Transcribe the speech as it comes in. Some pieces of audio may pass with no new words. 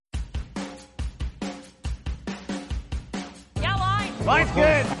Line's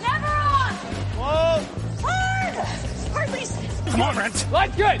good. Never on! Whoa. Hard! Hardly. Come on, Brent.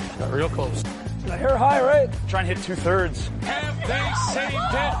 Line's good. Got real close. The hair high, right? Try and hit 2/3. Have they saved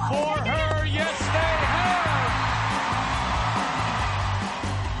it for her? Yes, they have.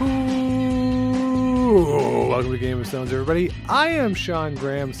 Ooh, welcome to Game of Stones, everybody. I am Sean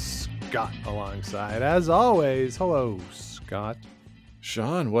Graham, Scott alongside. As always, hello, Scott.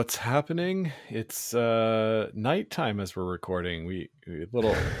 Sean, what's happening? It's nighttime as we're recording. We a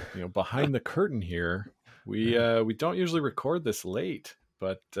little, behind the curtain here. We don't usually record this late,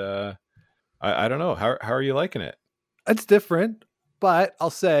 but I don't know. How are you liking it? It's different, but I'll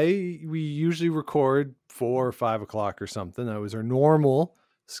say we usually record 4 or 5 o'clock or something. That was our normal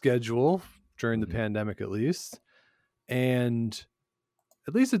schedule during the pandemic, at least. And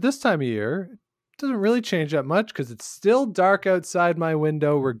at least at this time of year, it doesn't really change that much because it's still dark outside my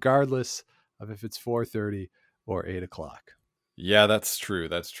window, regardless of if it's 4:30 or 8 o'clock. Yeah, that's true.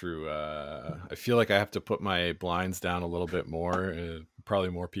 That's true. I feel like I have to put my blinds down a little bit more. Probably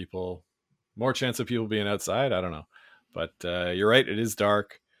more chance of people being outside. I don't know. But you're right. It is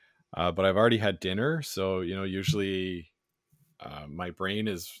dark. But I've already had dinner. So, usually my brain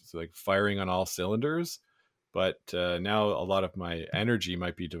is like firing on all cylinders. But now a lot of my energy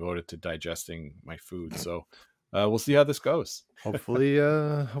might be devoted to digesting my food. So we'll see how this goes. Hopefully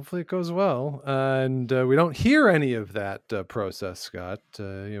it goes well. And we don't hear any of that process, Scott.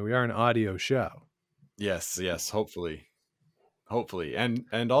 We are an audio show. Yes. Hopefully.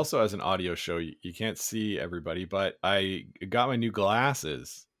 And also as an audio show, you can't see everybody, but I got my new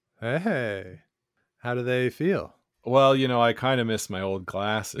glasses. Hey, how do they feel? Well, I kind of miss my old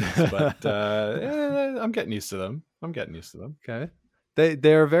glasses, but I'm getting used to them. Okay.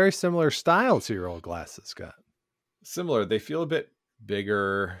 They're a very similar style to your old glasses, Scott. Similar. They feel a bit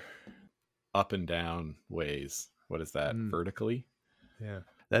bigger up and down ways. What is that? Vertically? Yeah.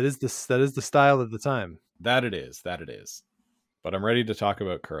 That is the style of the time. That it is. But I'm ready to talk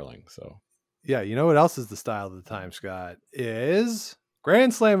about curling, so. Yeah, you know what else is the style of the time, Scott? Is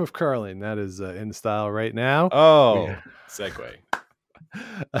Grand Slam of curling. That is in style right now. Oh, segue.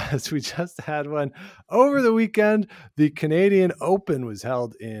 As we just had one over the weekend, the Canadian Open was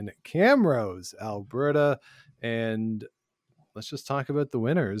held in Camrose, Alberta. And let's just talk about the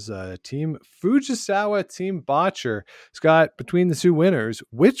winners. Team Fujisawa, Team Botcher. Scott, between the two winners,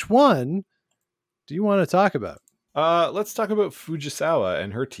 which one do you want to talk about? Let's talk about Fujisawa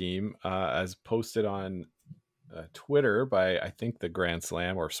and her team, as posted on Twitter by, I think, the Grand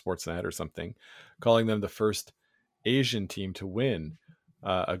Slam or Sportsnet or something, calling them the first Asian team to win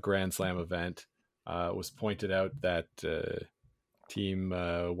a Grand Slam event. Was pointed out that Team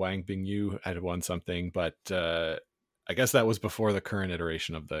Wang Bingyu had won something, but I guess that was before the current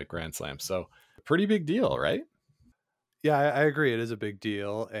iteration of the Grand Slam. So pretty big deal, right? Yeah, I agree. It is a big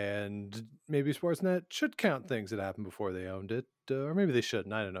deal, and maybe Sportsnet should count things that happened before they owned it, or maybe they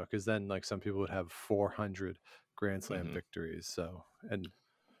shouldn't. I don't know, because then some people would have 400 Grand Slam victories. So, and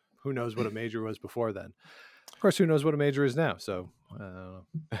who knows what a major was before then? Of course, who knows what a major is now? So, I don't know.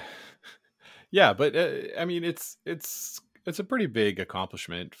 Yeah, but I mean, it's a pretty big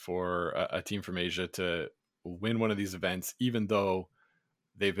accomplishment for a team from Asia to win one of these events, even though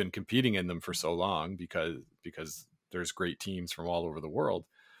they've been competing in them for so long, because there's great teams from all over the world.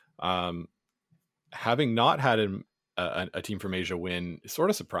 Having not had a team from Asia win sort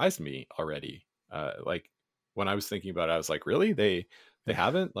of surprised me already. Like when I was thinking about it, I was like, really? They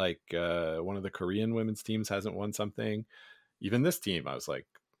haven't? Like one of the Korean women's teams hasn't won something. Even this team, I was like,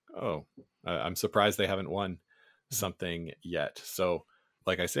 oh, I'm surprised they haven't won something yet. So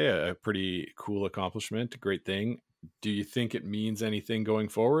like I say, a pretty cool accomplishment, great thing. Do you think it means anything going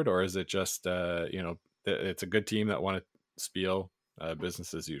forward, or is it just it's a good team that won a Spiel,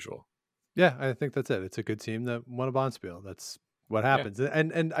 business as usual? Yeah, I think that's it. It's a good team that won a Bonspiel. That's what happens. Yeah.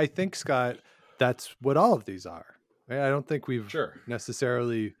 And I think, Scott, that's what all of these are. Right? I don't think we've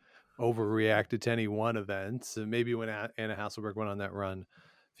necessarily overreacted to any one event. So maybe when Anna Hasselberg went on that run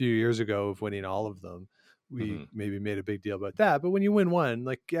a few years ago of winning all of them, we maybe made a big deal about that. But when you win one,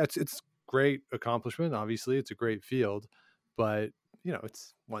 it's great accomplishment. Obviously, it's a great field, but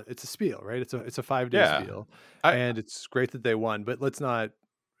it's a Spiel, right? It's a 5-day Spiel, and it's great that they won. But let's not.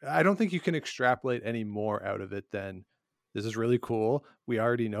 I don't think you can extrapolate any more out of it than this is really cool. We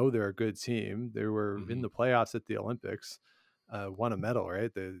already know they're a good team. They were in the playoffs at the Olympics, won a medal,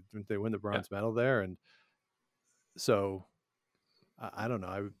 right? They win the bronze medal there, and so I don't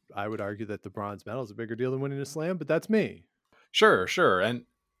know. I would argue that the bronze medal is a bigger deal than winning a slam, but that's me. Sure, and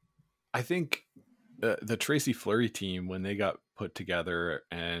I think the Tracy Fleury team, when they got put together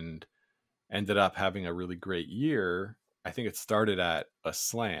and ended up having a really great year, I think it started at a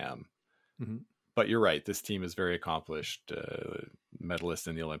slam. But you're right. This team is very accomplished, medalist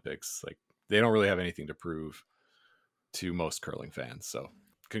in the Olympics. Like, they don't really have anything to prove to most curling fans. So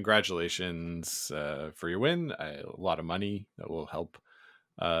congratulations for your win. A lot of money that will help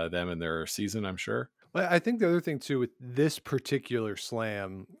them in their season, I'm sure. Well, I think the other thing too with this particular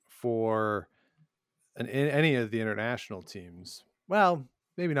slam for any of the international teams, well,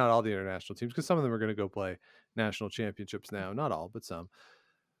 maybe not all the international teams, because some of them are going to go play national championships now. Not all, but some.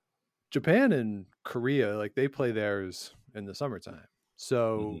 Japan and Korea, like, they play theirs in the summertime.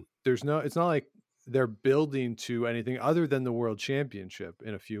 So it's not like they're building to anything other than the World Championship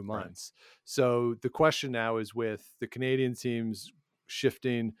in a few months. Right. So the question now is, with the Canadian teams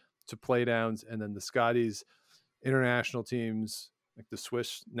shifting to play downs, and then the Scotties international teams, like the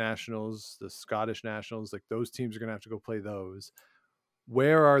Swiss nationals, the Scottish nationals, like those teams are going to have to go play those.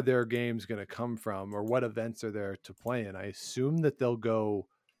 Where are their games going to come from, or what events are there to play in? I assume that they'll go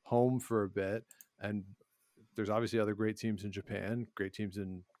home for a bit, and there's obviously other great teams in Japan, great teams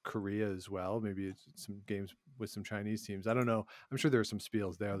in Korea as well. Maybe it's some games with some Chinese teams. I don't know. I'm sure there are some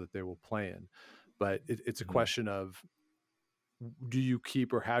spiels there that they will play in, but it's a question of, do you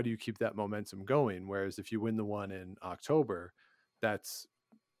keep, or how do you keep that momentum going? Whereas if you win the one in October, that's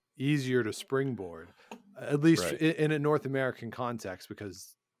easier to springboard, at least in a North American context,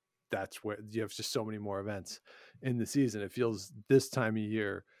 because that's where you have just so many more events in the season. It feels this time of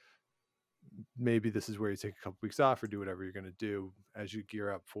year, maybe this is where you take a couple weeks off or do whatever you're going to do as you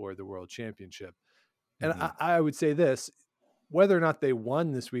gear up for the World Championship. And I would say this, whether or not they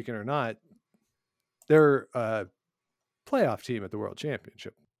won this weekend or not, they're a playoff team at the World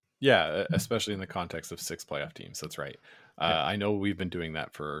Championship. Yeah, especially in the context of 6 playoff teams. That's right. I know we've been doing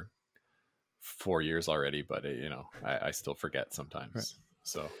that for 4 years already, but I still forget sometimes. Right.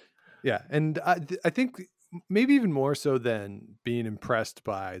 So yeah, and I think maybe even more so than being impressed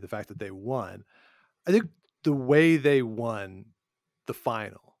by the fact that they won, I think the way they won the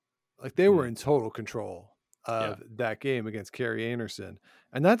final, like they were in total control of that game against Carrie Anderson.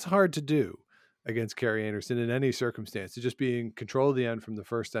 And that's hard to do against Carrie Anderson in any circumstance, to just be in control of the end from the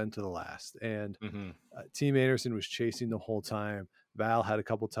first end to the last. And Team Anderson was chasing the whole time. Val had a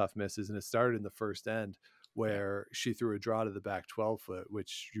couple tough misses, and it started in the first end where she threw a draw to the back 12-foot,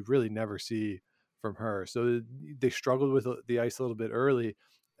 which you really never see from her. So they struggled with the ice a little bit early,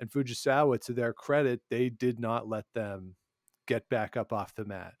 and Fujisawa, to their credit, they did not let them get back up off the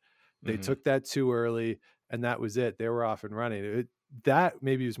mat. They took that too early, and that was it. They were off and running. That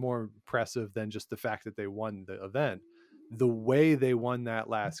maybe was more impressive than just the fact that they won the event. The way they won that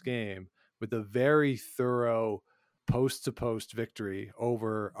last game, with a very thorough post-to-post victory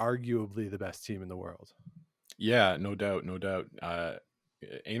over arguably the best team in the world. Yeah, no doubt.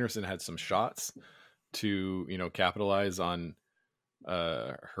 Anderson had some shots to, capitalize on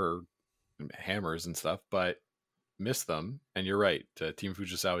her hammers and stuff, but missed them. And you're right. Team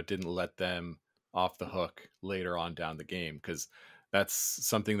Fujisawa didn't let them off the hook later on down the game, because that's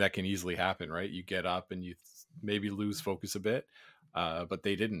something that can easily happen, right? You get up and you maybe lose focus a bit, but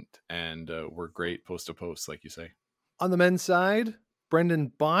they didn't, and were great post to post, like you say. On the men's side,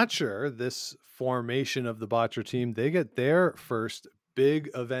 Brendan Bottcher, this formation of the Bottcher team, they get their first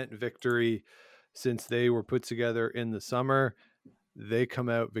big event victory since they were put together in the summer. They come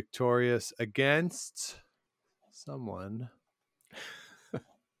out victorious against someone.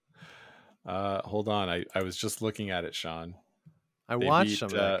 Hold on. I was just looking at it, Sean. They watched some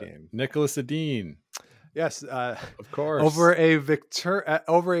of that game. Nicholas Edin. Yes. Of course. Over a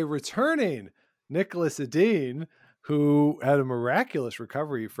returning Nicholas Edin, who had a miraculous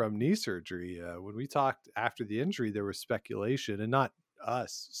recovery from knee surgery. When we talked after the injury, there was speculation, and not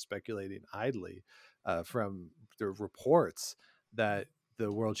us speculating idly, from the reports that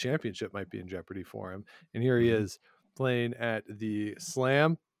the World Championship might be in jeopardy for him. And here he is playing at the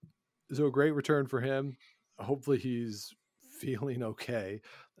Slam. So a great return for him. Hopefully he's feeling okay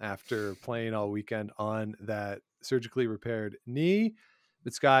after playing all weekend on that surgically repaired knee.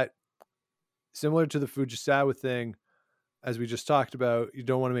 But Scott, similar to the Fujisawa thing, as we just talked about, you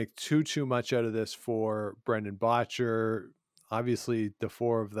don't want to make too much out of this for Brendan Bottcher. Obviously, the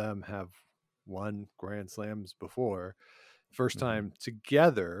 4 of them have won Grand Slams before. First time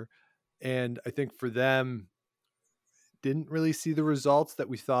together. And I think for them, didn't really see the results that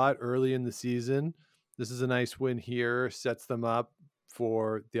we thought early in the season. This is a nice win here, sets them up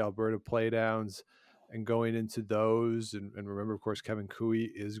for the Alberta playdowns and going into those. And remember, of course, Kevin Cooey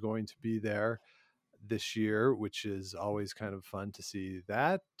is going to be there this year, which is always kind of fun to see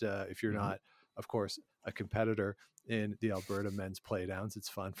that. If you're not, of course, a competitor in the Alberta men's playdowns. It's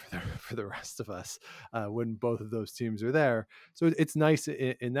fun for the rest of us when both of those teams are there. So it's nice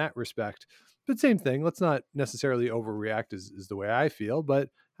in that respect. But same thing, let's not necessarily overreact is the way I feel. But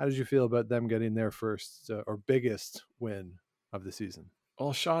how did you feel about them getting their first or biggest win of the season?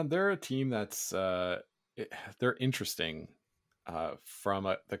 Well, Sean, they're a team that's they're interesting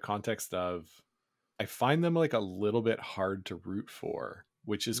from the context of I find them like a little bit hard to root for,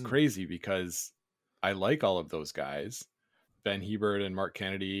 which is crazy because I like all of those guys. Ben Hebert and Mark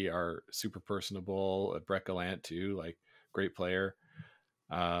Kennedy are super personable. Brett Gallant too, like great player.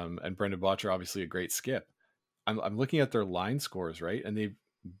 And Brendan Bottcher, obviously a great skip. I'm looking at their line scores, right? And they've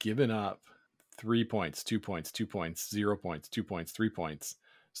given up 3 points, 2 points, 2 points, 0 points, 2 points, 3 points.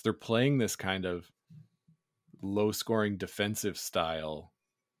 So they're playing this kind of low scoring defensive style,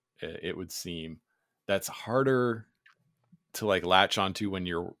 it would seem, that's harder to like latch onto when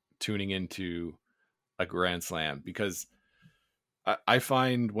you're tuning into a Grand Slam, because I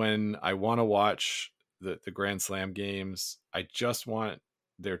find when I want to watch the Grand Slam games, I just want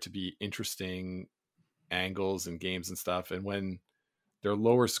there to be interesting angles and games and stuff. And when they're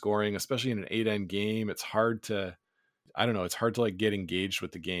lower scoring, especially in an 8-end game, it's hard to, I don't know, it's hard to like get engaged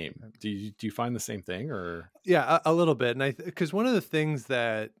with the game. Do you find the same thing? Or yeah, a little bit. And because one of the things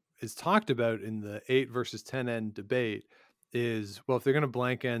that is talked about in the 8 versus 10 end debate is, well, if they're going to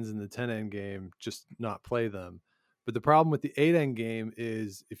blank ends in the 10 end game, just not play them. But the problem with the 8 end game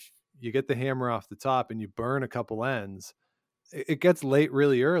is if you get the hammer off the top and you burn a couple ends, it gets late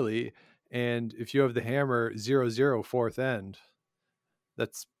really early. And if you have the hammer 0-0 fourth end,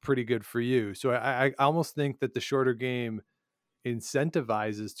 that's pretty good for you. So I almost think that the shorter game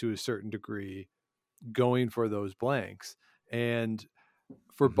incentivizes to a certain degree going for those blanks. And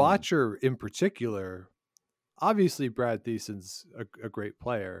for Bottcher in particular, obviously Brad Thiessen's a great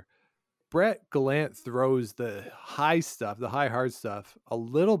player. Brett Gallant throws the high stuff, the high hard stuff, a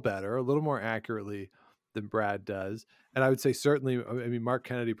little better, a little more accurately than Brad does. And I would say certainly, I mean, Mark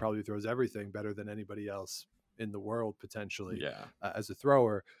Kennedy probably throws everything better than anybody else in the world potentially as a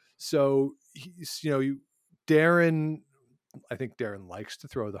thrower. So, Darren, I think Darren likes to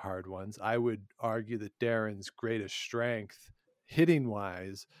throw the hard ones. I would argue that Darren's greatest strength hitting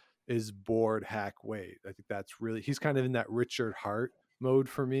wise is board hack weight. I think that's really, he's kind of in that Richard Hart mode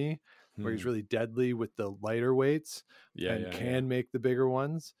for me, where he's really deadly with the lighter weights and can make the bigger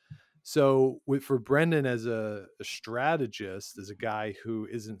ones. So for Brendan as a strategist, as a guy who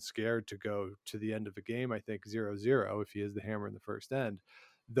isn't scared to go to the end of a game, I think 0-0, if he has the hammer in the first end,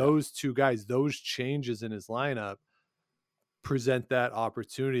 those two guys, those changes in his lineup present that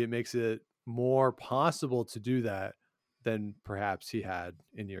opportunity. It makes it more possible to do that than perhaps he had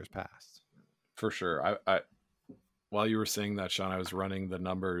in years past. For sure. I while you were saying that, Sean, I was running the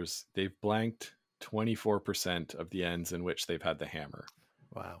numbers. They've blanked 24% of the ends in which they've had the hammer.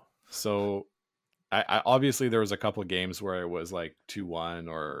 Wow. So I obviously there was a couple of games where it was like 2-1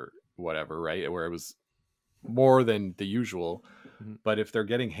 or whatever, right? Where it was more than the usual. Mm-hmm. But if they're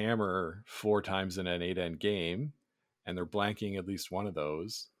getting hammer 4 times in an 8-end game and they're blanking at least one of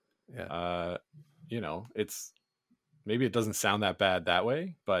those, it's, maybe it doesn't sound that bad that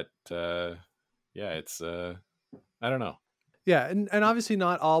way, but it's I don't know. Yeah, and obviously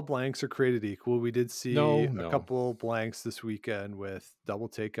not all blanks are created equal. We did see a couple blanks this weekend with double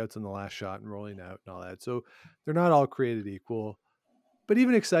takeouts on the last shot and rolling out and all that. So they're not all created equal. But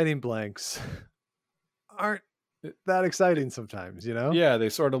even exciting blanks aren't that exciting sometimes, you know? Yeah, they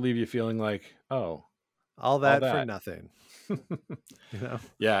sort of leave you feeling like, oh. All that for nothing.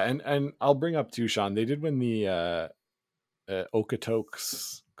 Yeah, and I'll bring up too, Sean, they did win the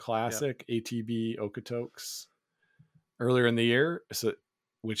Okotoks Classic, ATB Okotoks, earlier in the year,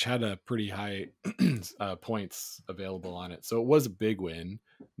 which had a pretty high points available on it. So it was a big win,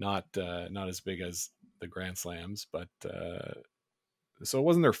 not as big as the Grand Slams, but so it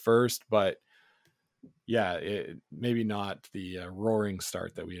wasn't their first, but maybe not the roaring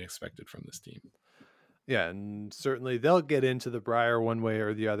start that we expected from this team. Yeah, and certainly they'll get into the Brier one way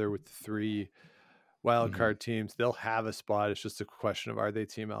or the other with the 3 wild card teams. They'll have a spot. It's just a question of, are they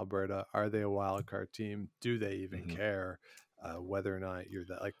Team Alberta? Are they a wild card team? Do they even care whether or not you're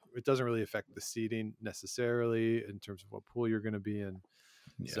that? Like, it doesn't really affect the seeding necessarily in terms of what pool you're going to be in.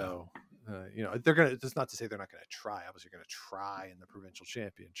 Yeah. So, they're going to, that's not to say they're not going to try. Obviously, you're going to try in the provincial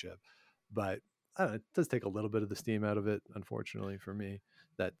championship, but I don't know, it does take a little bit of the steam out of it, unfortunately, for me.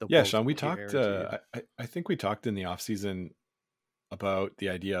 Sean, we talked, I think we talked in the off season about the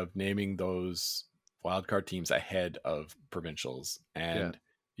idea of naming those wildcard teams ahead of provincials. And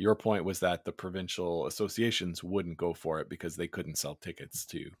your point was that the provincial associations wouldn't go for it because they couldn't sell tickets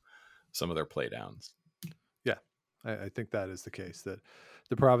to some of their playdowns. I think that is the case, that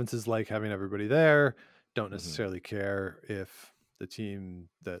the provinces like having everybody there, don't necessarily care if the team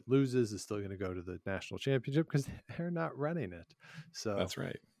that loses is still going to go to the national championship because they're not running it. So that's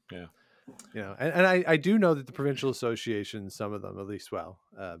right. Yeah. And I do know that the provincial associations, some of them at least,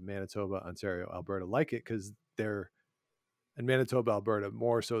 Manitoba, Ontario, Alberta like it because and Manitoba, Alberta,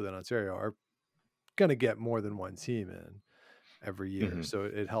 more so than Ontario, are going to get more than one team in every year. So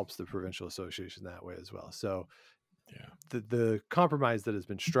it helps the provincial association that way as well. So the compromise that has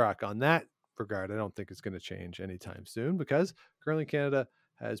been struck on that regard, I don't think is going to change anytime soon because Curling Canada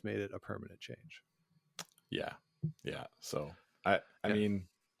has made it a permanent change. Yeah. So I mean,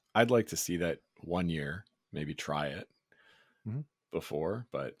 I'd like to see that 1 year, maybe try it before,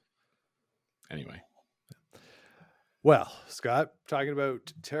 but anyway. Well, Scott, talking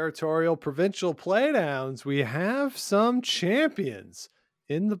about territorial provincial playdowns, we have some champions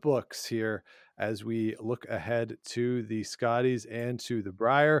in the books here as we look ahead to the Scotties and to the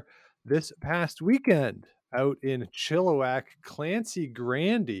Brier. This past weekend out in Chilliwack, Clancy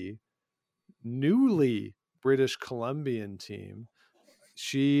Grandy, newly British Columbian team,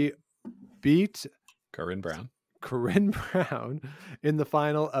 she beat Corinne Brown in the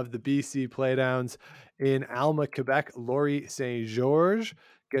final of the BC playdowns in Alma, Quebec. Laurie St. George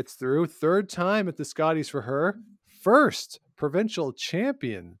gets through, third time at the Scotties for her, first provincial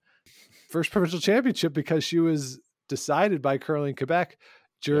championship because she was decided by Curling Quebec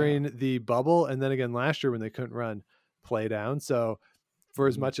during the bubble, and then again last year when they couldn't run playdown. So for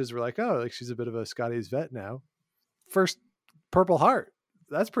as much as we're like, oh, like she's a bit of a Scotties vet now, first Purple Heart.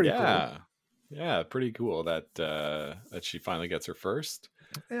 That's pretty cool. Yeah, pretty cool that she finally gets her first.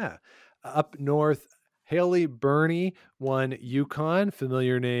 Yeah. Up north, Haley Burney won Yukon,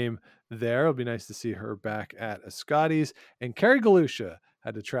 familiar name there. It'll be nice to see her back at a Scotties. And Carrie Galusha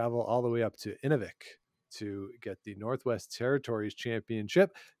had to travel all the way up to Inuvik to get the Northwest Territories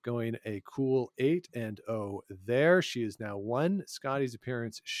Championship, going a cool 8-0 there. She is now one Scotties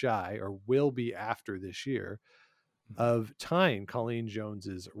appearance shy, or will be after this year, of tying Colleen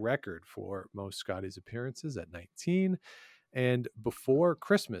Jones's record for most Scotties appearances at 19. And before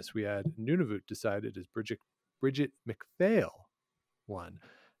Christmas, we had Nunavut decided as Bridget McPhail won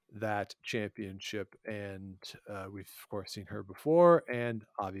that championship. And we've, of course, seen her before. And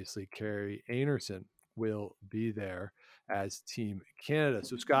obviously, Carrie Anerson will be there as Team Canada.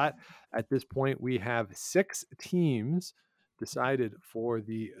 So, Scott, at this point, we have 6 teams decided for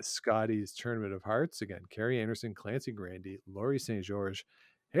the Scotties Tournament of Hearts. Again, Carrie Anderson, Clancy Grandy, Laurie St. George,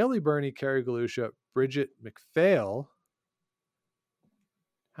 Haley Burney, Carrie Galusha, Bridget McPhail.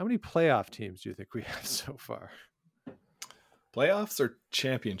 How many playoff teams do you think we have so far? Playoffs or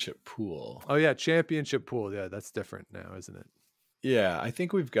championship pool? Oh, yeah, championship pool. Yeah, that's different now, isn't it? Yeah, I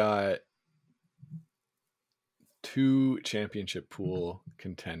think we've got 2 championship pool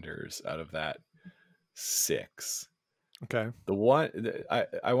contenders out of that 6. Okay. The one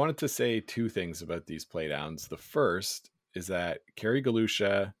I wanted to say 2 things about these playdowns. The first is that Carrie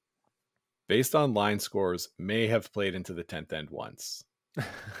Galusha, based on line scores, may have played into the 10th end once.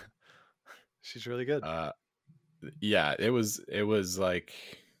 She's really good. Yeah, it was like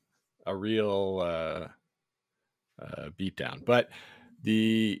a real beatdown. But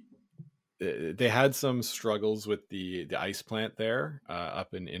they had some struggles with the ice plant there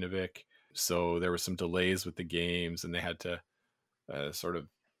up in Inuvik. So there were some delays with the games, and they had to sort of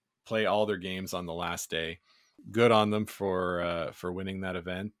play all their games on the last day. Good on them for winning that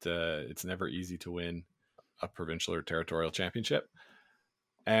event. It's never easy to win a provincial or territorial championship.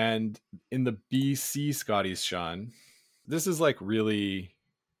 And in the BC Scotties, Sean, this is like really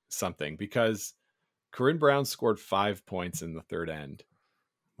something because Corinne Brown scored 5 points in the third end.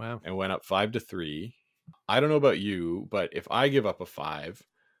 Wow. And went up 5-3. I don't know about you, but if I give up a 5,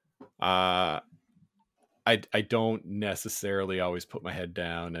 I don't necessarily always put my head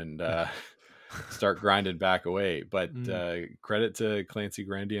down and start grinding back away. But credit to Clancy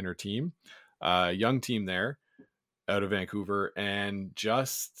Grandy and her team, young team there out of Vancouver, and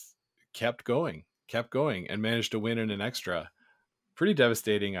just kept going and managed to win in an extra. Pretty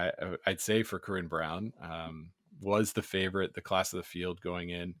devastating, I'd say, for Corinne Brown. Was the favorite, the class of the field going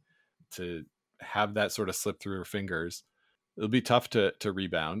in, to have that sort of slip through her fingers. It'll be tough to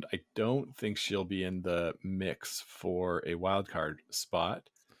rebound. I don't think she'll be in the mix for a wild card spot.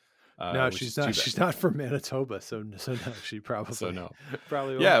 No, she's not. She's not from Manitoba, so no, she probably. So no,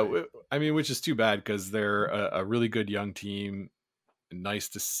 probably. Won't. Yeah, I mean, which is too bad because they're a really good young team. Nice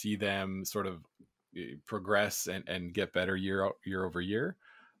to see them sort of progress and get better year over year.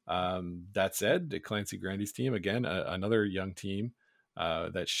 That said, the Clancy Grandy's team, again, another young team,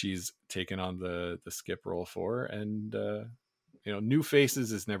 that she's taken on the skip role for, and new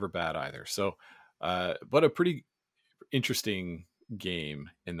faces is never bad either. So, but a pretty interesting game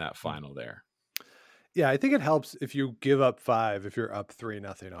in that final there. Yeah, I think it helps if you give up 5 if you're up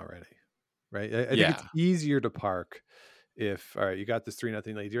 3-0 already, right? I think it's easier to park if, all right, you got this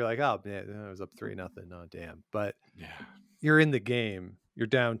 3-0 lead. You're like, oh man, I was up 3-0. Oh damn! But you're in the game. You're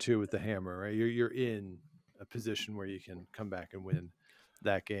down 2 with the hammer, right? You're in a position where you can come back and win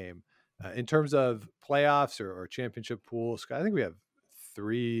that game. In terms of playoffs or championship pools, I think we have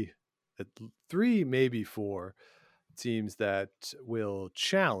 3, maybe 4 teams that will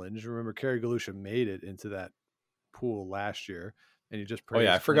challenge. Remember, Kerry Galusha made it into that pool last year, and you just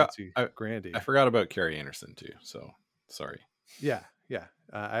I forgot Grandy. I forgot about Carrie Anderson too. So sorry. Yeah.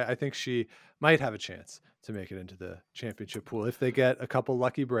 I think she might have a chance to make it into the championship pool if they get a couple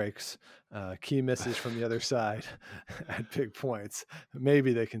lucky breaks, key misses from the other side at big points.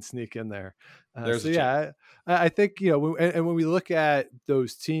 Maybe they can sneak in there. I think, and when we look at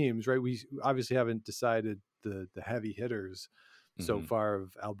those teams, right, we obviously haven't decided the heavy hitters so far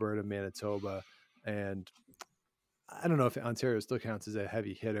of Alberta, Manitoba, and I don't know if Ontario still counts as a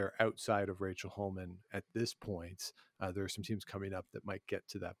heavy hitter outside of Rachel Homan at this point. There are some teams coming up that might get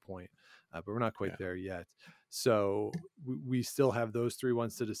to that point, but we're not quite there yet. So we still have those 3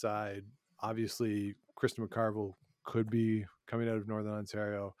 ones to decide. Obviously, Kristen McCarville could be coming out of Northern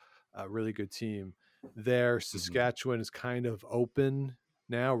Ontario, a really good team there. Saskatchewan is kind of open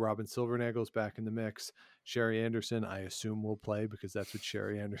now. Robin Silvernagel's back in the mix. Sherry Anderson, I assume, will play because that's what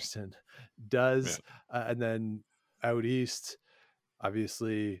Sherry Anderson does. And then out east,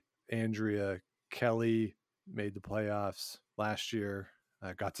 obviously, Andrea Kelly made the playoffs last year,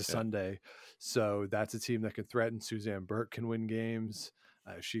 got to Sunday. So that's a team that can threaten. Suzanne Burke can win games.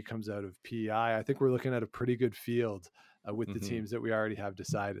 She comes out of PEI. I think we're looking at a pretty good field with the teams that we already have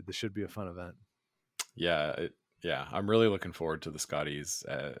decided. This should be a fun event. Yeah, I'm really looking forward to the Scotties.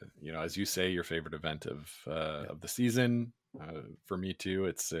 As you say, your favorite event of the season. For me too,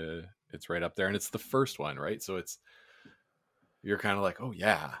 it's right up there, and it's the first one, right? So you're kind of like, oh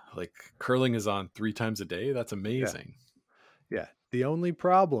yeah, like curling is on 3 times a day. That's amazing. Yeah. The only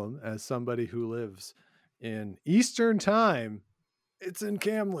problem, as somebody who lives in Eastern time, it's in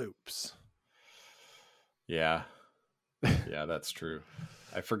Kamloops. Yeah, that's true.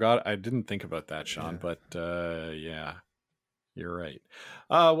 I forgot. I didn't think about that, Sean, but you're right.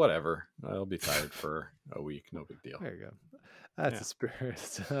 Whatever. I'll be tired for a week. No big deal. There you go. That's a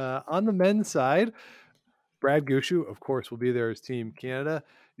spirit. On the men's side, Brad Gushue, of course, will be there as Team Canada.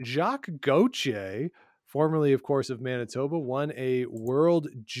 Jacques Gauthier, formerly, of course, of Manitoba, won a World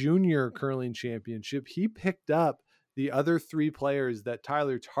Junior Curling Championship. He picked up the other 3 players that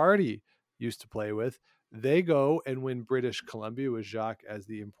Tyler Tardy used to play with. They go and win British Columbia with Jacques as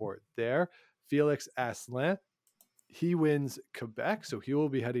the import there. Felix Asselin, he wins Quebec, so he will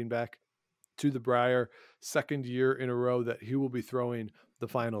be heading back to the Brier, 2nd year in a row that he will be throwing the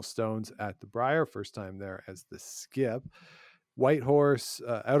final stones at the Brier, first time there as the skip. Whitehorse,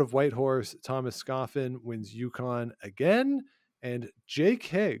 out of Whitehorse, Thomas Scoffin wins Yukon again, and Jake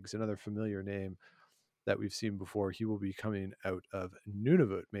Higgs, another familiar name that we've seen before, he will be coming out of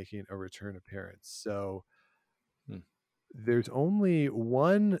Nunavut, making a return appearance. So there's only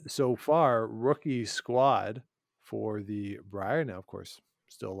one so far rookie squad for the Brier. Now, of course,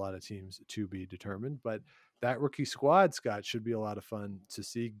 still a lot of teams to be determined, but that rookie squad, Scott, should be a lot of fun to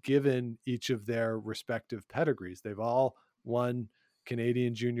see given each of their respective pedigrees. They've all won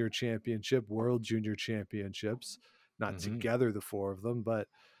Canadian Junior Championship, World Junior Championships, not together, the 4 of them, but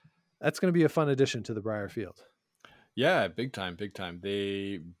that's going to be a fun addition to the Brier field. Yeah, big time.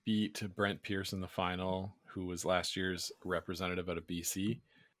 They beat Brent Pierce in the final, who was last year's representative out of BC.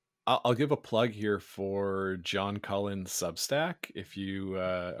 I'll give a plug here for John Cullen's Substack. If you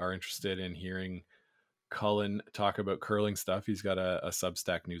are interested in hearing Cullen talk about curling stuff, he's got a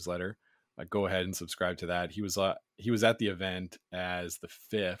Substack newsletter. Go ahead and subscribe to that. He was at the event as the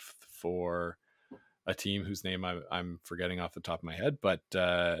 5th for a team whose name I'm forgetting off the top of my head, but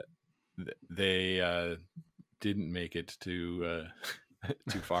they didn't make it too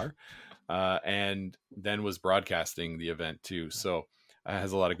far, and then was broadcasting the event too. So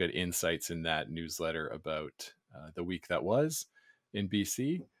has a lot of good insights in that newsletter about the week that was in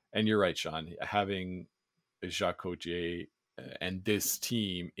BC. And you're right, Sean, having Jacques Gauthier and this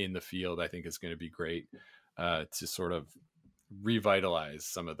team in the field, I think is going to be great to sort of revitalize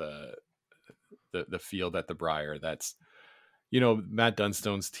some of the field at the Brier. That's, Matt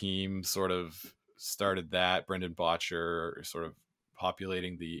Dunstone's team sort of started that. Brendan Botcher sort of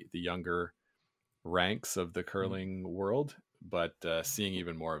populating the younger ranks of the curling world. but seeing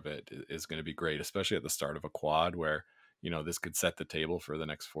even more of it is going to be great, especially at the start of a quad where, this could set the table for the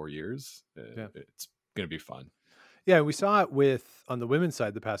next 4 years. It's going to be fun. Yeah, we saw it on the women's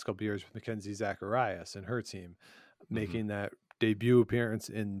side the past couple of years with Mackenzie Zacharias and her team making that debut appearance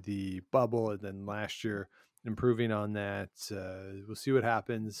in the bubble, and then last year improving on that. We'll see what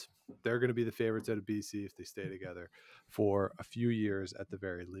happens. They're going to be the favorites out of BC if they stay together for a few years at the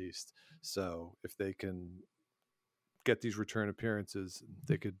very least. So if they can get these return appearances,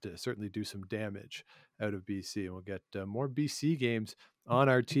 they could certainly do some damage out of BC, and we'll get more BC games on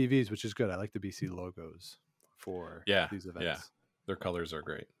our TVs, which is good. I like the BC logos for these events. Yeah, their colors are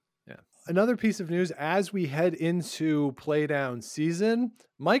great. Yeah. Another piece of news as we head into playdown season,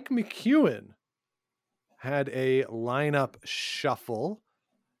 Mike McEwen had a lineup shuffle.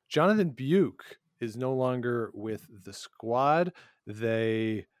 Jonathan Buke is no longer with the squad.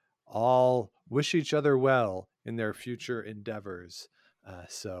 They all wish each other well in their future endeavors.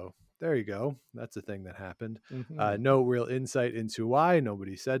 So there you go. That's a thing that happened. No real insight into why.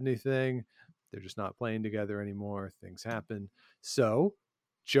 Nobody said anything. They're just not playing together anymore. Things happen. So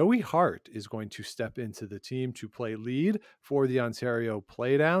Joey Hart is going to step into the team to play lead for the Ontario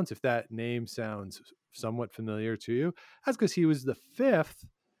Playdowns. If that name sounds somewhat familiar to you, that's because he was the 5th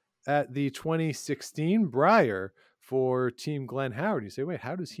at the 2016 Brier for Team Glenn Howard. You say, wait,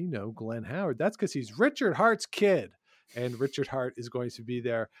 how does he know Glenn Howard? That's because he's Richard Hart's kid. And Richard Hart is going to be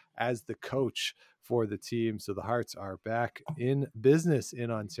there as the coach for the team. So the Harts are back in business in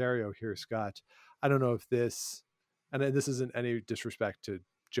Ontario here, Scott. I don't know if this, and this isn't any disrespect to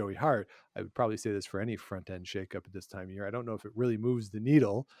Joey Hart, I would probably say this for any front end shakeup at this time of year. I don't know if it really moves the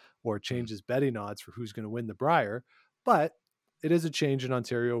needle or changes betting odds for who's going to win the Brier, but it is a change in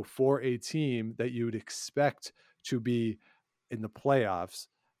Ontario for a team that you would expect to be in the playoffs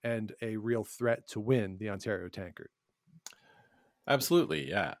and a real threat to win the Ontario Tankard. Absolutely,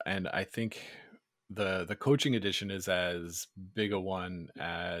 yeah. And I think the coaching addition is as big a one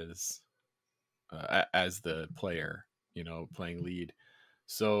as the player, playing lead.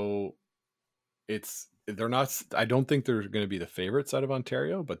 So they're not, I don't think they're going to be the favorites out of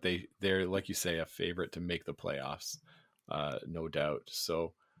Ontario, but they're, like you say, a favorite to make the playoffs, no doubt.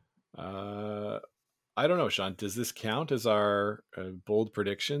 So I don't know, Sean, does this count as our bold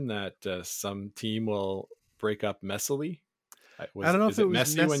prediction that some team will break up messily? I don't know if it was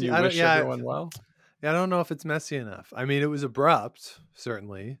messy when you wish everyone well. Yeah, I don't know if it's messy enough. I mean, it was abrupt,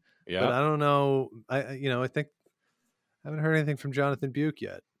 certainly. Yeah. But I don't know. I think I haven't heard anything from Jonathan Buke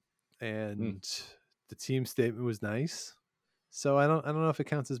yet, and the team statement was nice. So I don't know if it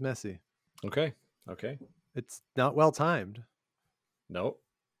counts as messy. Okay. It's not well timed. No.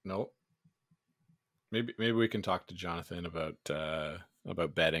 Maybe we can talk to Jonathan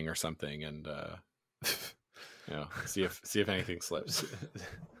about betting or something, and see if anything slips.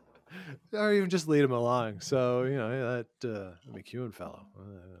 Or even just lead him along. So that McEwen fellow.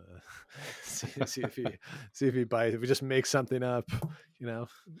 See if he bites. If we just make something up,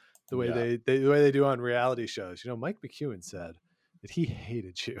 the way they do on reality shows. Mike McEwen said that he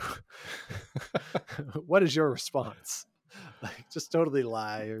hated you. What is your response? Like, just totally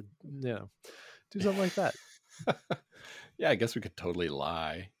lie, or do something like that. Yeah, I guess we could totally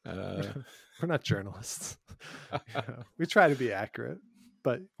lie. We're not journalists. We try to be accurate,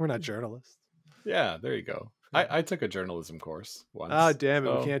 but we're not journalists. Yeah, there you go. I took a journalism course once. Oh, damn it.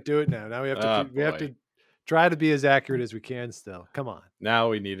 So, we can't do it now. Now we have to try to be as accurate as we can still. Come on. Now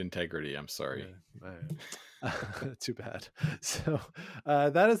we need integrity. I'm sorry. All right. Too bad. So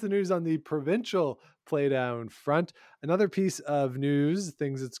that is the news on the provincial playdown front. Another piece of news,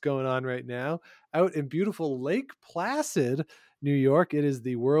 things that's going on right now, out in beautiful Lake Placid, New York. It is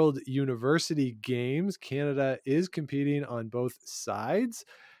the World University Games. Canada is competing on both sides,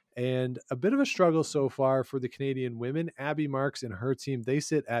 and a bit of a struggle so far for the Canadian women. Abby Marks and her team, they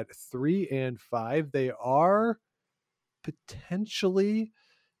sit at 3-5. They are potentially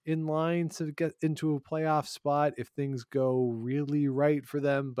in line to get into a playoff spot if things go really right for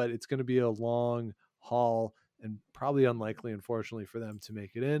them, but it's going to be a long haul and probably unlikely, unfortunately, for them to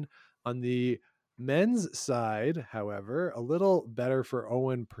make it in. On the men's side, however, a little better for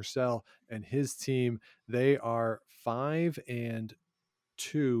Owen Purcell and his team. They are 5-2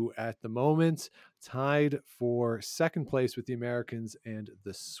 at the moment, tied for second place with the Americans and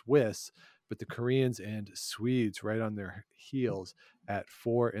the Swiss, but the Koreans and Swedes right on their heels at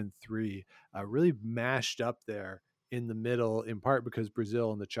 4-3, really mashed up there in the middle, in part because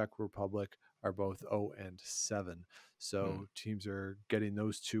Brazil and the Czech Republic are both 0-7. So teams are getting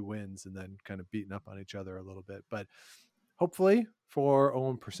those two wins and then kind of beating up on each other a little bit. But hopefully for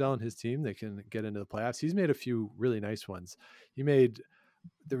Owen Purcell and his team, they can get into the playoffs. He's made a few really nice ones.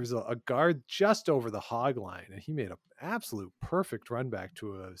 There was a guard just over the hog line, and he made an absolute perfect run back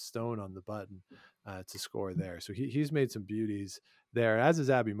to a stone on the button to score there. So he's made some beauties there, as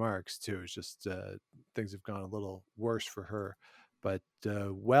is Abby Marks too. It's just things have gone a little worse for her, but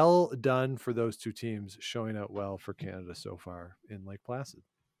well done for those two teams, showing out well for Canada so far in Lake Placid.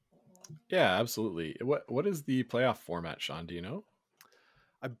 Yeah, absolutely. What is the playoff format, Sean? Do you know?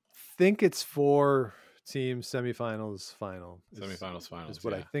 I think it's 4 teams, semifinals, final. Semifinals, finals is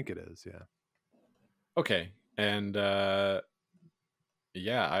what I think it is. Yeah. Okay, and I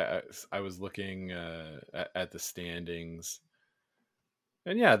was looking at the standings,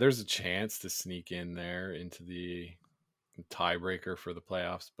 and yeah, there's a chance to sneak in there into the tiebreaker for the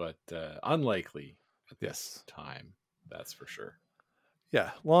playoffs, but unlikely at this time. That's for sure.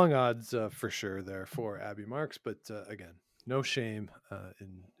 Yeah, long odds for sure there for Abby Marks, but again, no shame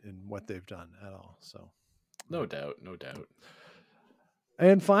in what they've done at all. So, no doubt.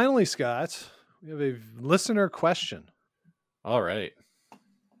 And finally, Scott, we have a listener question. All right.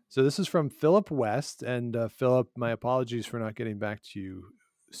 So this is from Philip West, and Philip, my apologies for not getting back to you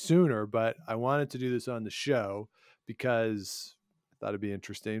sooner, but I wanted to do this on the show because I thought it'd be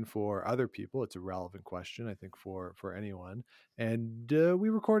interesting for other people. It's a relevant question, I think, for anyone. And we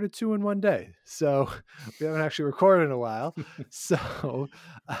recorded 2 in one day, so we haven't actually recorded in a while. So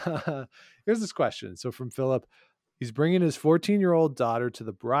here's this question. So from Philip, he's bringing his 14-year-old daughter to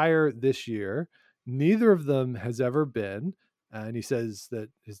the Briar this year. Neither of them has ever been, and he says that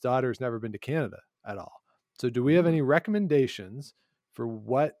his daughter has never been to Canada at all. So do we have any recommendations for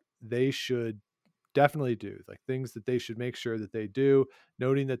what they should definitely do, like things that they should make sure that they do,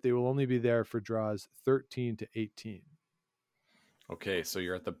 noting that they will only be there for draws 13 to 18? Okay, so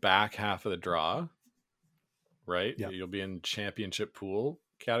you're at the back half of the draw, right? Yeah. You'll be in championship pool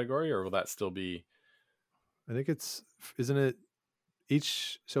category, or will that still be? I think isn't it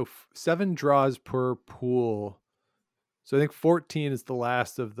each? So 7 draws per pool. So I think 14 is the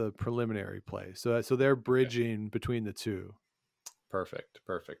last of the preliminary play. So they're bridging between the two. Perfect.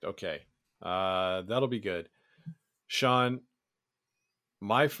 Okay. That'll be good. Sean,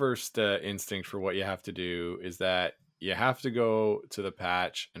 my first instinct for what you have to do is that you have to go to the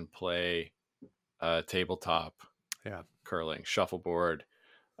patch and play tabletop curling, shuffleboard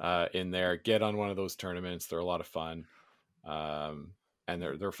in there. Get on one of those tournaments. They're a lot of fun. And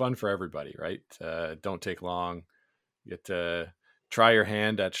they're fun for everybody, right? Don't take long. You get to try your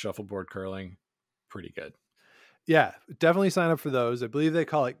hand at shuffleboard curling. Pretty good. Yeah, definitely sign up for those. I believe they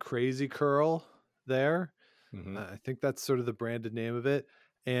call it Crazy Curl there. Mm-hmm. I think that's sort of the branded name of it.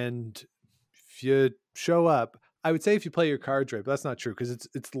 And if you show up, I would say if you play your cards right, but that's not true because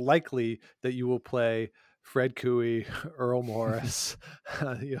it's likely that you will play Fred Cooey, Earl Morris,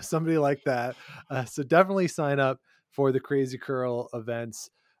 somebody like that. So definitely sign up for the Crazy Curl events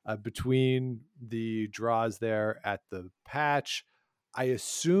between the draws there at the patch. I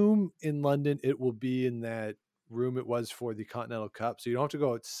assume in London it will be in that room it was for the Continental Cup, so you don't have to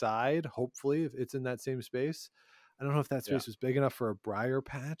go outside. Hopefully, if it's in that same space. I don't know if that space was big enough for a Briar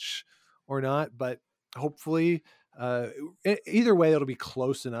patch or not, but hopefully, either way, it'll be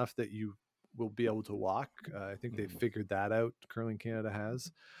close enough that you will be able to walk. I think they've figured that out. Curling Canada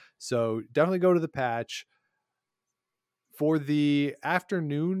has, so definitely go to the patch. For the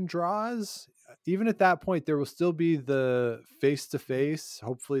afternoon draws, even at that point, there will still be the face-to-face.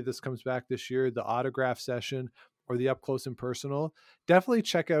 Hopefully this comes back this year, the autograph session or the up close and personal. Definitely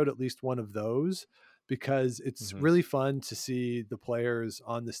check out at least one of those because it's really fun to see the players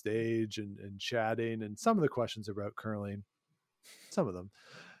on the stage and chatting, and some of the questions about curling, some of them.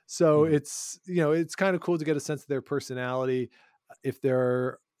 So it's kind of cool to get a sense of their personality.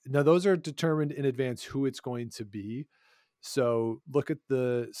 Now those are determined in advance who it's going to be. So look at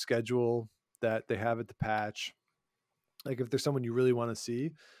the schedule that they have at the patch. Like if there's someone you really want to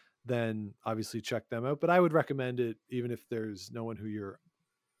see, then obviously check them out. But I would recommend it even if there's no one who you're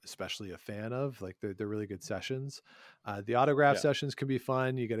especially a fan of. Like they're really good sessions. The autograph sessions can be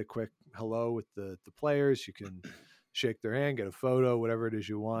fun. You get a quick hello with the players. You can shake their hand, get a photo, whatever it is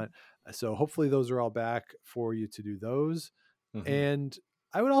you want. So hopefully those are all back for you to do those. And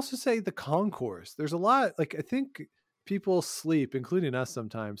I would also say the concourse. There's a lot, like I think people sleep, including us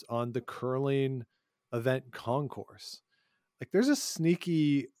sometimes, on the curling event concourse. Like there's a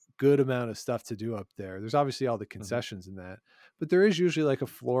sneaky good amount of stuff to do up there. There's obviously all the concessions in that, but there is usually like a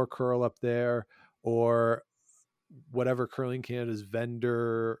floor curl up there or whatever Curling Canada's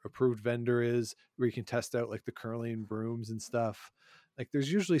approved vendor is, where you can test out like the curling brooms and stuff. Like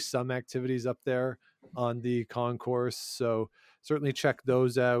there's usually some activities up there on the concourse, so certainly check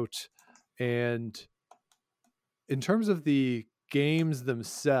those out. And in terms of the games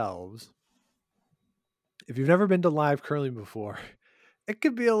themselves, if you've never been to live curling before, it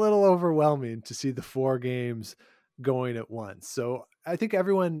could be a little overwhelming to see the 4 games going at once. So I think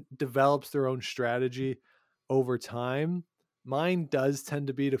everyone develops their own strategy over time. Mine does tend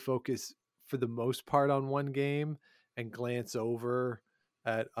to be to focus for the most part on one game and glance over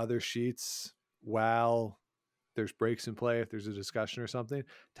at other sheets while there's breaks in play. If there's a discussion or something,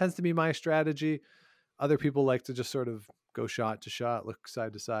 tends to be my strategy. Other people like to just sort of go shot to shot, look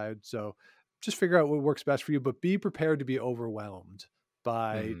side to side. So just figure out what works best for you, but be prepared to be overwhelmed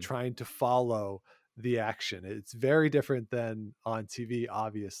by trying to follow the action. It's very different than on TV,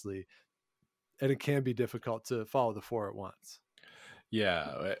 obviously. And it can be difficult to follow the 4 at once.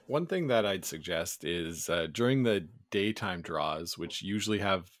 Yeah. One thing that I'd suggest is during the daytime draws, which usually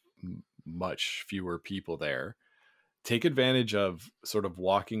have much fewer people there, take advantage of sort of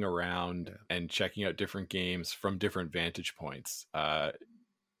walking around and checking out different games from different vantage points.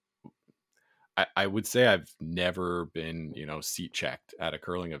 I would say I've never been, seat checked at a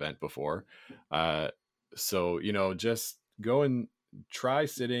curling event before. So, just go and try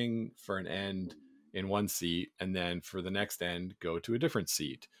sitting for an end in one seat, and then for the next end, go to a different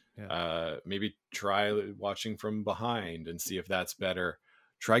seat. Maybe try watching from behind and see if that's better.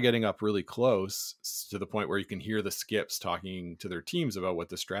 Try getting up really close to the point where you can hear the skips talking to their teams about what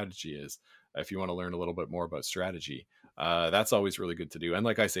the strategy is. If you want to learn a little bit more about strategy, that's always really good to do. And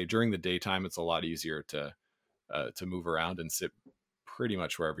like I say, during the daytime, it's a lot easier to move around and sit pretty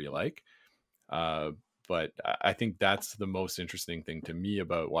much wherever you like. But I think that's the most interesting thing to me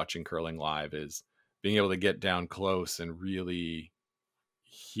about watching curling live, is being able to get down close and really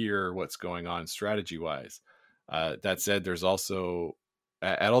hear what's going on strategy wise. That said, there's also,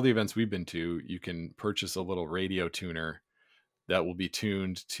 at all the events we've been to, you can purchase a little radio tuner that will be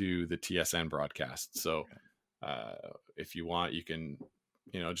tuned to the TSN broadcast. So if you want, you can,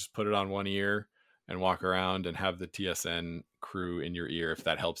 just put it on one ear and walk around and have the TSN crew in your ear, if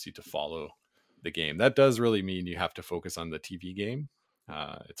that helps you to follow the game. That does really mean you have to focus on the TV game.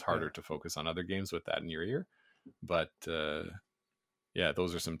 It's harder to focus on other games with that in your ear, but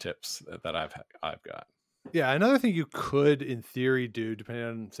those are some tips that I've got. Yeah, another thing you could, in theory, do, depending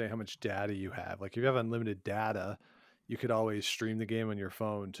on, say, how much data you have. Like if you have unlimited data, you could always stream the game on your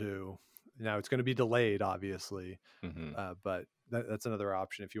phone too. Now it's going to be delayed, obviously, but that's another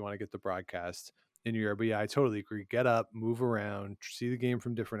option if you want to get the broadcast in your ear. But yeah, I totally agree. Get up, move around, see the game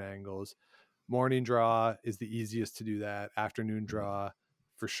from different angles. Morning draw is the easiest to do that. Afternoon draw,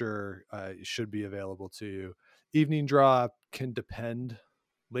 for sure, should be available to you. Evening draw can depend.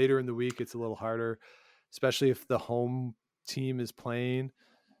 Later in the week, it's a little harder, especially if the home team is playing.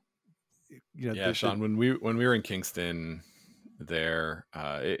 Sean, when we were in Kingston, there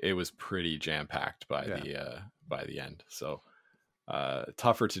it was pretty jam packed by the end. So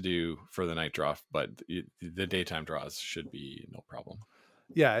tougher to do for the night draw, but the daytime draws should be no problem.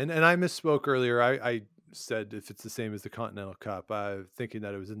 Yeah, and I misspoke earlier. I said if it's the same as the Continental Cup, thinking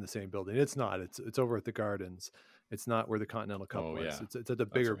that it was in the same building. It's not. It's over at the Gardens. It's not where the Continental Cup was. Yeah. It's at a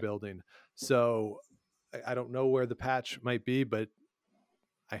bigger building. So I don't know where the patch might be, but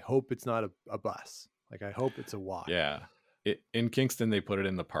I hope it's not a bus. Like I hope it's a walk. Yeah. In Kingston, they put it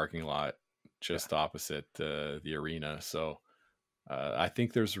in the parking lot just opposite the arena. So I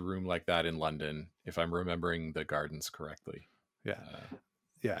think there's a room like that in London, if I'm remembering the Gardens correctly. Yeah.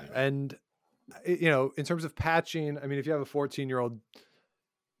 Anyway. And, in terms of patching, I mean, if you have a 14-year-old,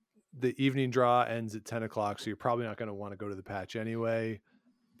 the evening draw ends at 10 o'clock. So you're probably not going to want to go to the patch anyway.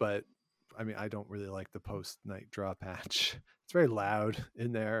 But I mean, I don't really like the post-night draw patch. It's very loud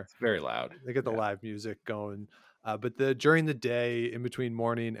in there. It's very loud. They get the live music going. But during the day, in between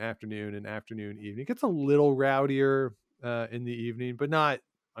morning, afternoon, and afternoon, evening, it gets a little rowdier in the evening, but not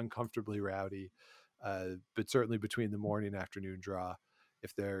uncomfortably rowdy. But certainly between the morning and afternoon draw,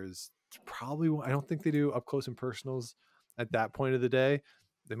 if there's probably, I don't think they do up close and personals at that point of the day.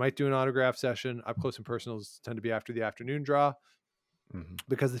 They might do an autograph session. Up close and personals tend to be after the afternoon draw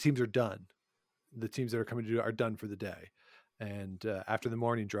because the teams are done. The teams that are coming to do are done for the day. And after the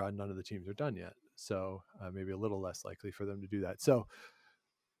morning draw, none of the teams are done yet. So maybe a little less likely for them to do that. So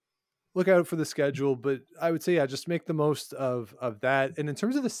look out for the schedule, but I would say, just make the most of that. And in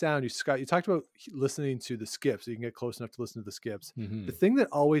terms of the sound, Scott, you talked about listening to the skips. So you can get close enough to listen to the skips. The thing that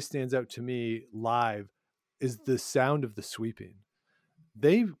always stands out to me live is the sound of the sweeping.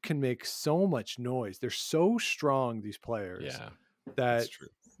 They can make so much noise. They're so strong, these players, that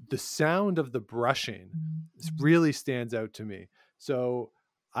the sound of the brushing really stands out to me. So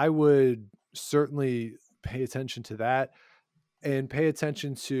I would certainly pay attention to that, and pay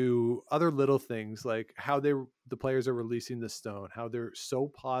attention to other little things like how the players are releasing the stone, how they're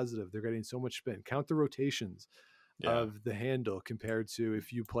so positive, they're getting so much spin. Count the rotations of the handle compared to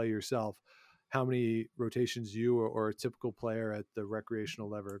if you play yourself, how many rotations you or a typical player at the recreational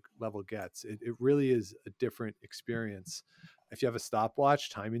level gets. It really is a different experience. If you have a stopwatch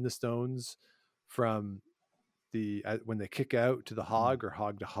timing the stones from when they kick out to the hog or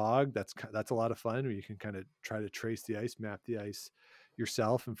hog to hog, that's a lot of fun, where you can kind of try to trace the ice, map the ice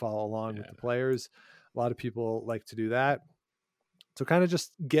yourself and follow along with the players. A lot of people like to do that. So kind of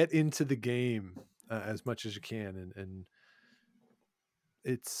just get into the game as much as you can. And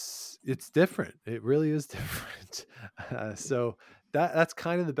it's different. It really is different. So that's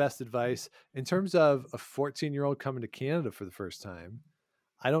kind of the best advice in terms of a 14-year-old coming to Canada for the first time.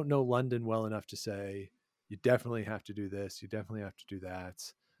 I don't know London well enough to say, you definitely have to do this, you definitely have to do that.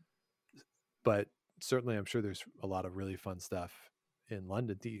 But certainly I'm sure there's a lot of really fun stuff in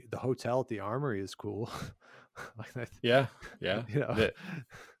London. The hotel at the Armory is cool. Yeah. You know,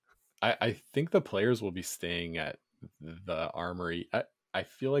 I think the players will be staying at the Armory. I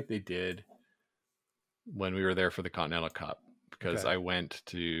feel like they did when we were there for the Continental Cup, because I went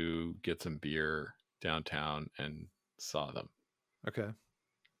to get some beer downtown and saw them. Okay.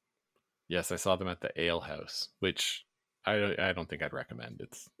 Yes, I saw them at the Ale House, which I don't think I'd recommend.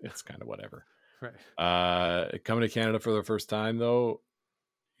 It's kind of whatever. Right. Coming to Canada for the first time, though,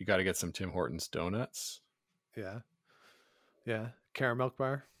 you got to get some Tim Hortons donuts. Yeah. Caramilk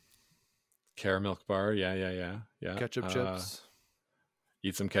bar. Yeah. Ketchup chips.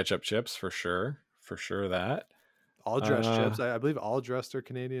 Eat some ketchup chips for sure. That. All dressed chips. I believe all dressed are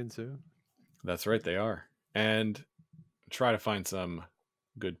Canadian too. That's right, they are. And try to find some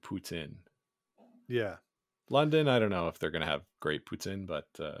good poutine. Yeah. London, I don't know if they're going to have great poutine, but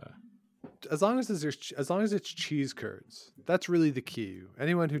as long as it's cheese curds, that's really the key.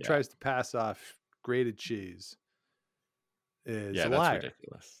 Anyone who tries to pass off grated cheese is a liar. That's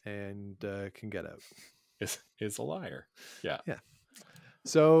ridiculous, and can get out. Is a liar. Yeah.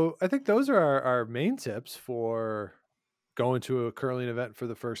 So I think those are our main tips for going to a curling event for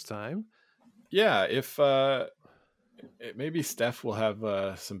the first time. Yeah, if maybe Steph will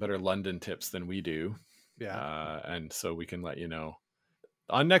have some better London tips than we do. Yeah. And so we can let you know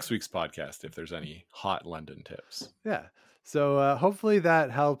on next week's podcast if there's any hot London tips. Yeah. So hopefully that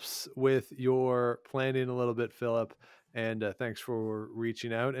helps with your planning a little bit, Philip. And thanks for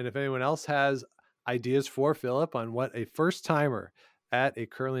reaching out. And if anyone else has ideas for Philip on what a first timer at a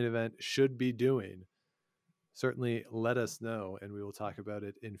curling event should be doing, certainly let us know, and we will talk about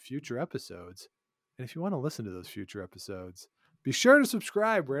it in future episodes. And if you want to listen to those future episodes, be sure to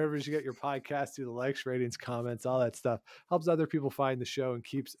subscribe wherever you get your podcast. Do the likes, ratings, comments, all that stuff. Helps other people find the show and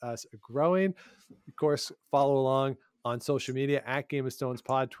keeps us growing. Of course, follow along on social media at Game of Stones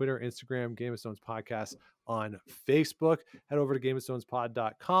Pod, Twitter, Instagram, Game of Stones Podcast on Facebook. Head over to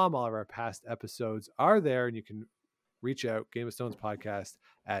gameofstonespod.com. All of our past episodes are there, and you can reach out, Game of Stones Podcast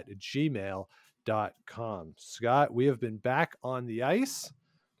at gmail.com. Scott, we have been back on the ice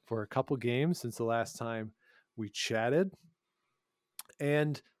for a couple games since the last time we chatted.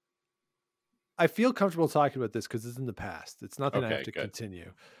 And I feel comfortable talking about this because it's in the past. It's nothing I have to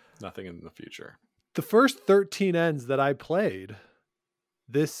continue. Nothing in the future. The first 13 ends that I played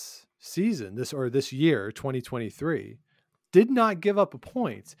this season, this year, 2023, did not give up a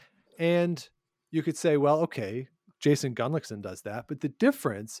point. And you could say, well, okay, Jason Gunlickson does that. But the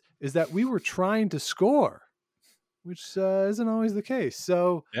difference is that we were trying to score, which isn't always the case.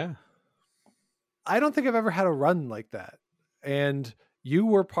 So yeah, I don't think I've ever had a run like that. And you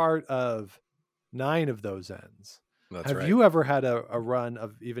were part of 9 of those ends. That's right. Have you ever had a run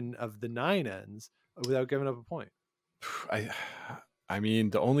of the 9 ends without giving up a point? I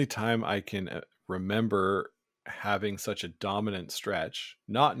mean, the only time I can remember having such a dominant stretch,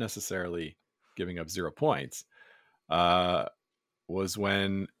 not necessarily giving up 0 points, was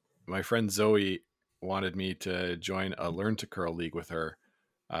when my friend Zoe wanted me to join a Learn to Curl league with her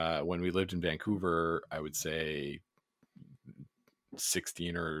when we lived in Vancouver, I would say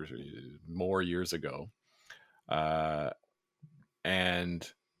 16 or more years ago.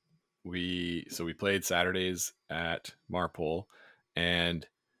 And we played Saturdays at Marpole, and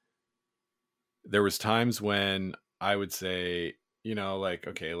there was times when I would say, like,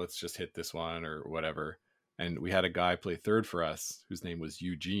 okay, let's just hit this one or whatever. And we had a guy play third for us whose name was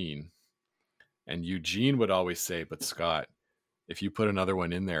Eugene. And Eugene would always say, but Scott, if you put another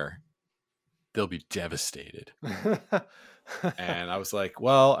one in there, they'll be devastated. And I was like,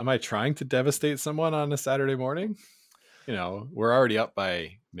 well, am I trying to devastate someone on a Saturday morning? we're already up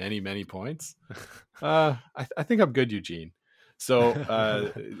by many points. I think I'm good, Eugene. So,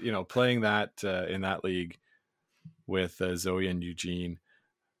 playing that in that league with Zoe and Eugene,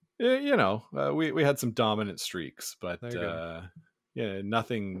 we had some dominant streaks, but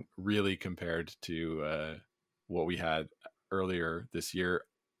nothing really compared to what we had earlier this year,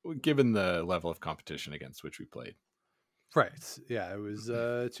 given the level of competition against which we played. Right. Yeah, it was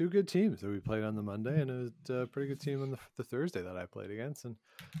 2 good teams that we played on the Monday, and it was a pretty good team on the Thursday that I played against, and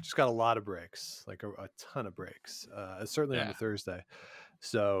just got a lot of breaks, like a ton of breaks, certainly on the Thursday.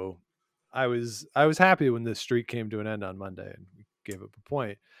 So I was happy when this streak came to an end on Monday and we gave up a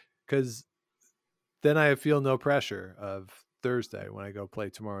point, because then I feel no pressure of Thursday when I go play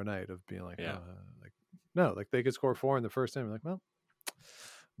tomorrow night of being like, they could score 4 in the first time. I'm like, well,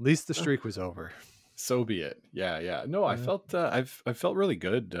 at least the streak was over. So be it. Yeah. No, I felt I've felt really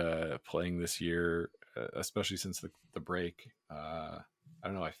good playing this year, especially since the break. I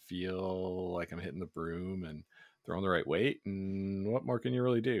don't know. I feel like I'm hitting the broom and throwing the right weight. And what more can you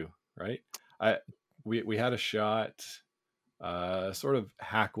really do, right? We had a shot, sort of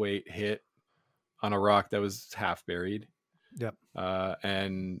hack weight hit on a rock that was half buried. Yep.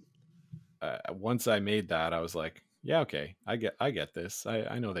 And once I made that, I was like, yeah, okay, I get this.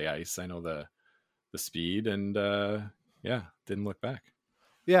 I know the ice. I know the speed, and didn't look back.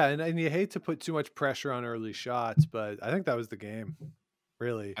 Yeah, and you hate to put too much pressure on early shots, but I think that was the game,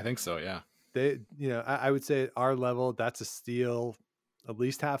 really. I think so, yeah. They, I would say at our level, that's a steal at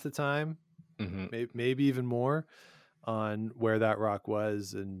least half the time, maybe even more on where that rock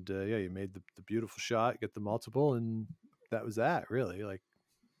was. And you made the beautiful shot, get the multiple, and that was that, really. Like,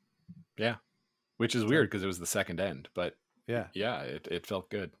 yeah, which is weird because it was the second end, but yeah, it felt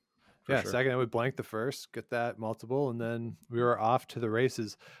good. Yeah, sure. Second, I would blank the first, get that multiple, and then we were off to the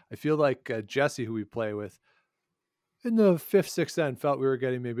races. I feel like Jesse, who we play with, in the 5th, 6th end, felt we were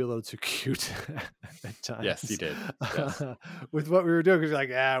getting maybe a little too cute at times. Yes, he did. Yes. With what we were doing, because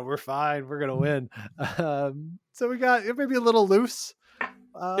like, we're fine, we're going to win. So we got maybe a little loose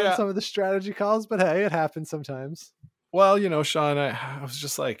on some of the strategy calls, but hey, it happens sometimes. Well, Sean, I was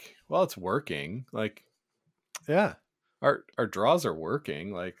just like, well, it's working. Like, yeah. Our draws are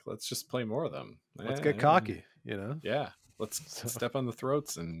working. Like, let's just play more of them. Let's get cocky, Yeah, let's step on the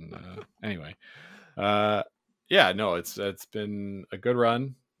throats. And anyway, it's been a good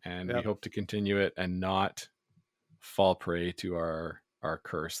run, and we hope to continue it and not fall prey to our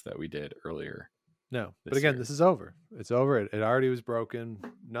curse that we did earlier. No, but again, this is over. It's over. It already was broken.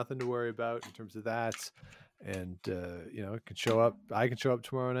 Nothing to worry about in terms of that. And it can show up. I can show up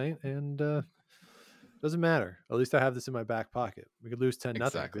tomorrow night, and doesn't matter. At least I have this in my back pocket. We could lose 10-0.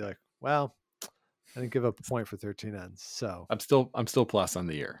 Exactly. Be like, well, I didn't give up a point for 13 ends. So I'm still plus on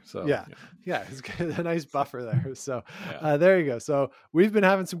the year. So yeah, it's a nice buffer there. So there you go. So we've been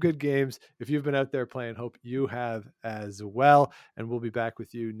having some good games. If you've been out there playing, hope you have as well. And we'll be back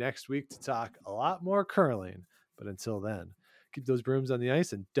with you next week to talk a lot more curling. But until then, keep those brooms on the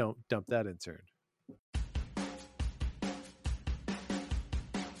ice and don't dump that intern.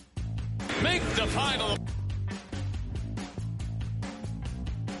 Make the final.